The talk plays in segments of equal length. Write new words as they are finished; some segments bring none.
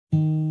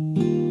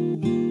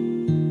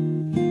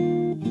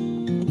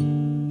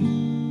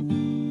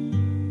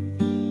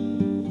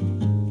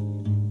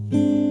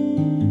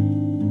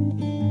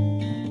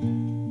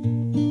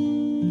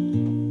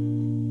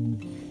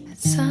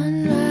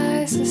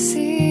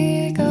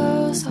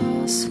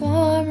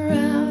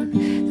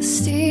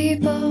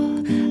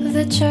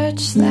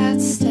church that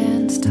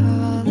stands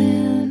tall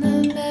in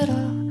the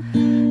middle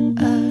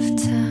of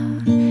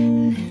town.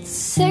 And it's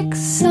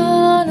 6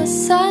 on a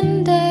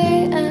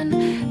Sunday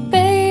and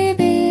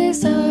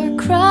babies are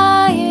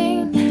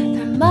crying.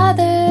 Their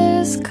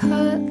mothers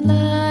caught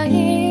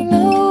lying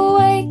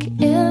awake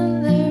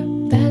in their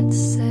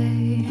beds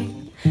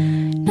saying,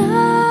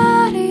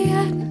 not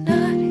yet,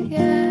 not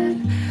yet.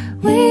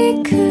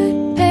 We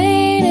could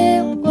paint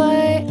it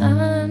white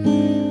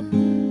under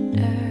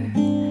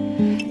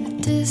the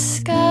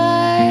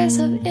disguise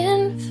of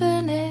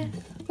infinite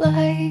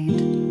light.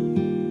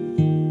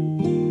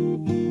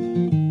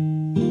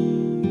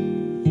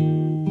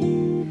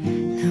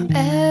 Now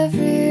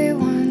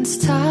everyone's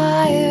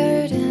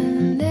tired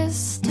in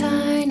this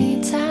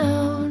tiny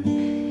town,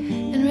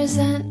 and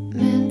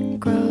resentment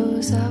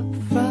grows up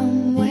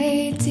from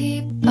way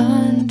deep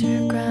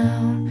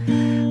underground,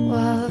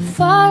 while the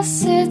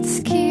faucets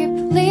keep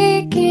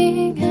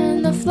leaking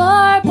and the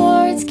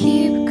floorboards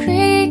keep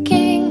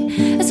creaking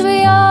as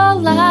we all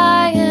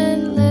lie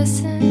and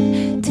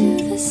listen to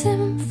the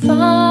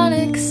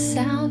symphonic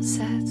sounds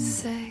that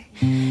say,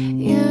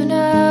 you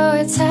know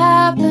it's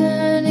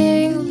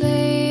happening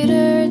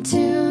later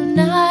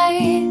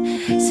tonight.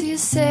 So you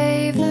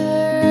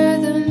savor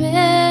the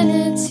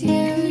minutes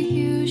you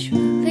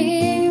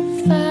usually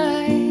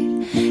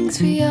fight, 'cause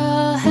we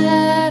all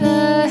had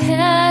a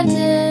hand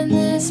in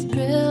this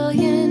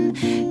brilliant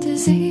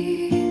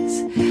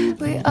disease.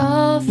 We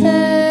all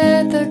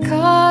fed the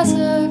cause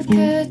of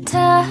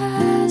catastrophe.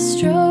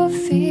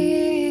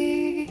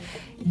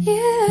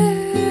 You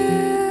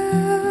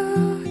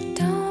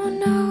don't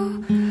know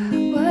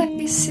what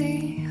you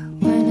see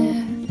when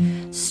it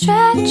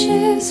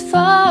stretches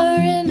far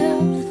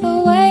enough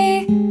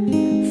away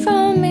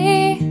from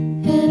me,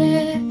 and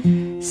it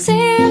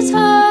seems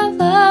our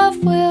love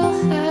will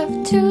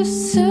have to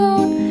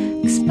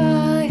soon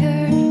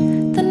expire.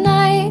 The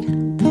night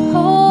the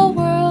whole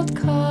world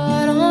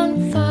caught on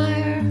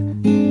fire.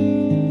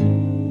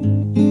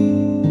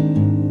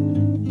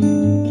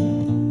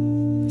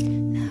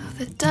 Now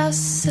the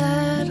dust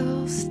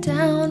settles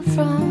down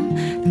from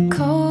the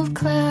cold,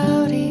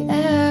 cloudy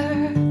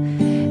air,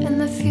 and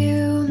the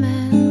few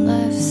men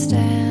left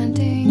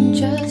standing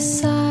just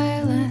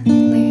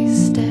silently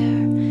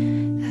stare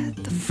at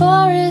the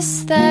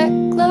forests that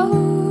glow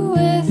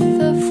with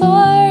the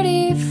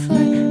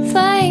 40-foot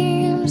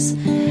flames,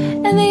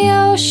 and the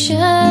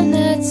ocean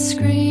that's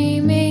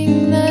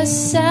screaming the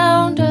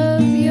sound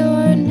of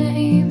your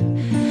name.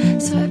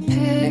 So I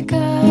pick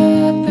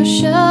up a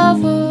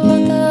shovel,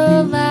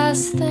 the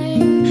last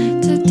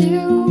thing to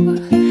do,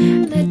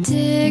 and I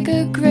dig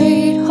a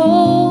great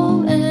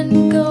hole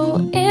and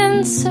go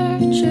in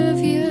search of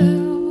you.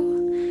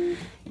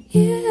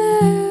 You